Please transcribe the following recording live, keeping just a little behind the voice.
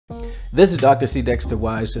This is Dr. C. Dexter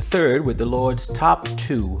Wise III with the Lord's top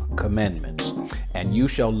 2 commandments. And you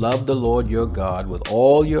shall love the Lord your God with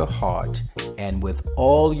all your heart and with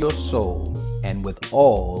all your soul and with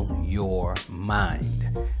all your mind.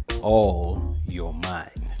 All your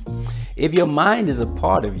mind. If your mind is a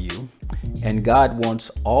part of you and God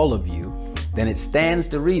wants all of you, then it stands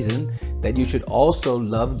to reason that you should also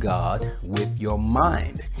love God with your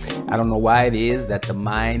mind. I don't know why it is that the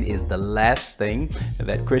mind is the last thing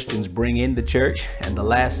that Christians bring in the church and the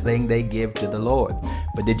last thing they give to the Lord.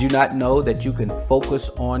 But did you not know that you can focus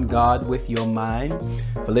on God with your mind?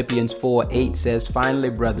 Philippians 4:8 says, "Finally,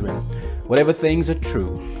 brethren, whatever things are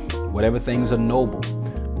true, whatever things are noble,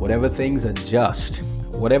 whatever things are just,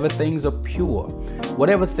 whatever things are pure,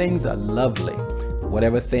 whatever things are lovely,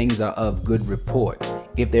 whatever things are of good report,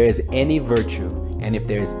 if there is any virtue and if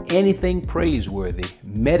there is anything praiseworthy,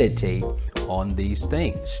 meditate on these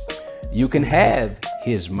things." You can have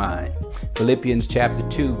his mind. Philippians chapter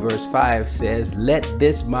 2 verse 5 says, "Let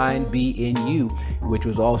this mind be in you, which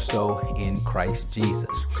was also in Christ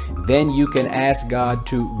Jesus." Then you can ask God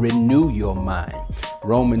to renew your mind.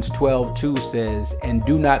 Romans 12:2 says, "And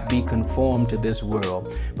do not be conformed to this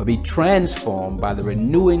world, but be transformed by the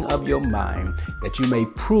renewing of your mind, that you may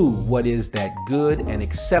prove what is that good and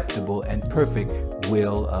acceptable and perfect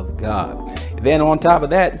will of God." Then on top of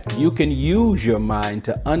that, you can use your mind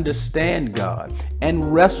to understand God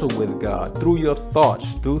and wrestle with God through your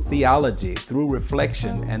thoughts, through theology, through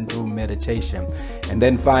reflection, and through meditation. And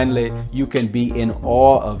then finally, you can be in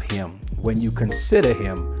awe of him when you consider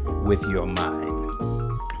him with your mind.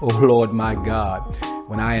 O Lord my God,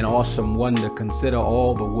 when I in awesome wonder consider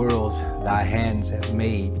all the worlds thy hands have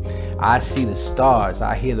made, I see the stars,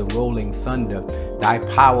 I hear the rolling thunder, thy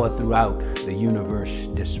power throughout the universe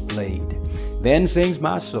displayed. Then sings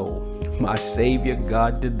my soul, my Savior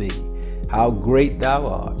God, to thee, how great thou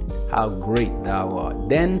art, how great thou art.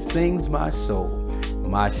 Then sings my soul,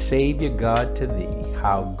 my Savior God, to thee,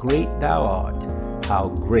 how great thou art, how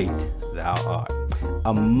great thou art.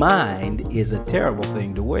 A mind is a terrible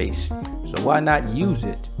thing to waste, so why not use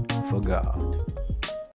it for God?